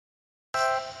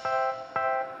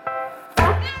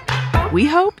we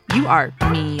hope you are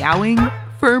meowing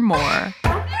for more.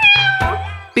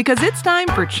 Because it's time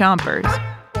for Chompers,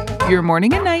 your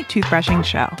morning and night toothbrushing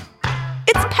show.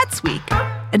 It's Pets Week,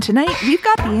 and tonight we've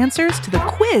got the answers to the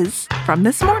quiz from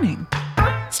this morning.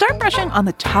 Start brushing on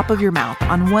the top of your mouth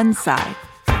on one side,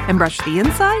 and brush the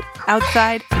inside,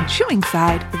 outside, and chewing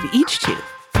side of each tooth.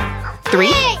 3,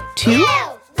 2,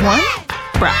 1,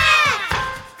 brush.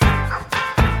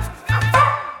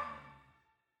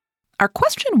 Our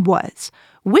question was,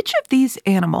 which of these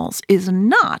animals is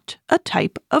not a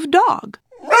type of dog?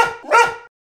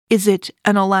 Is it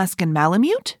an Alaskan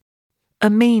Malamute, a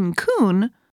Maine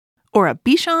Coon, or a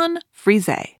Bichon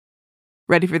Frise?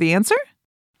 Ready for the answer?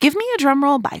 Give me a drum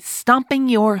roll by stomping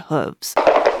your hooves.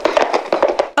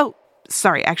 Oh,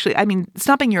 sorry, actually, I mean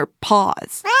stomping your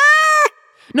paws.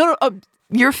 No,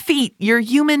 your feet, your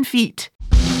human feet.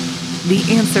 The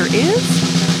answer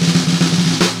is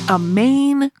a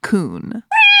Maine Coon.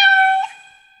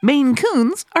 Maine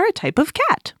Coons are a type of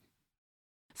cat.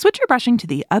 Switch your brushing to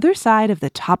the other side of the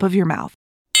top of your mouth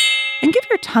and give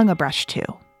your tongue a brush too.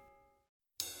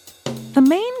 The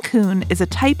Maine Coon is a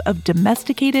type of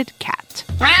domesticated cat.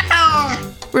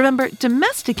 Remember,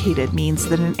 domesticated means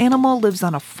that an animal lives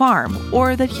on a farm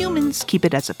or that humans keep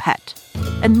it as a pet.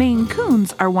 And Maine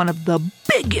Coons are one of the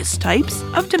biggest types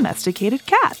of domesticated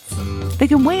cats. They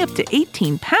can weigh up to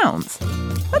 18 pounds.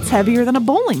 That's heavier than a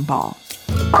bowling ball.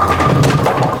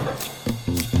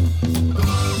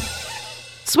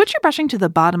 Switch your brushing to the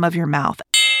bottom of your mouth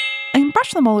and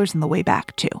brush the molars on the way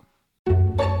back too.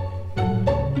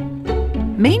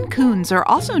 Maine Coons are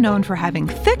also known for having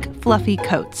thick, fluffy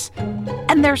coats.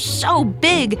 And they're so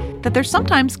big that they're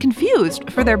sometimes confused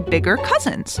for their bigger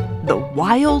cousins, the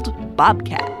wild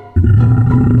bobcat.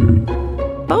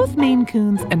 Both Maine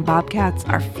Coons and bobcats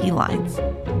are felines,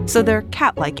 so they're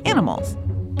cat-like animals.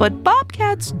 But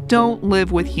bobcats don't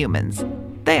live with humans.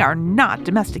 They are not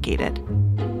domesticated.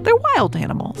 They're wild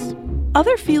animals.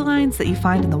 Other felines that you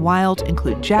find in the wild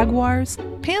include jaguars,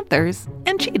 panthers,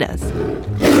 and cheetahs.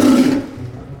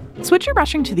 Switch your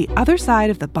brushing to the other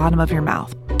side of the bottom of your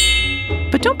mouth,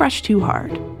 but don't brush too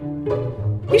hard.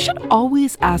 You should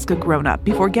always ask a grown-up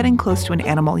before getting close to an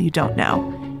animal you don't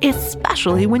know,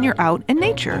 especially when you're out in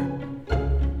nature.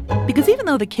 Because even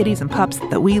though the kitties and pups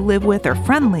that we live with are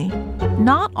friendly,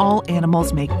 not all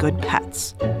animals make good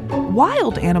pets.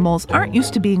 Wild animals aren't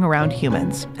used to being around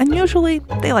humans, and usually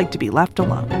they like to be left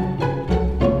alone.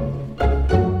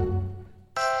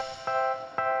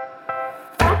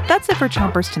 That's it for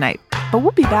Chompers tonight, but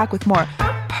we'll be back with more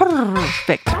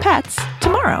perfect pets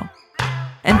tomorrow.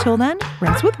 Until then,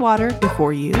 rinse with water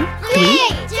before you 3,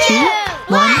 2,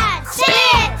 1, sit!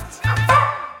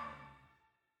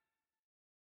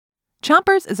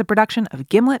 Chompers is a production of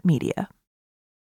Gimlet Media.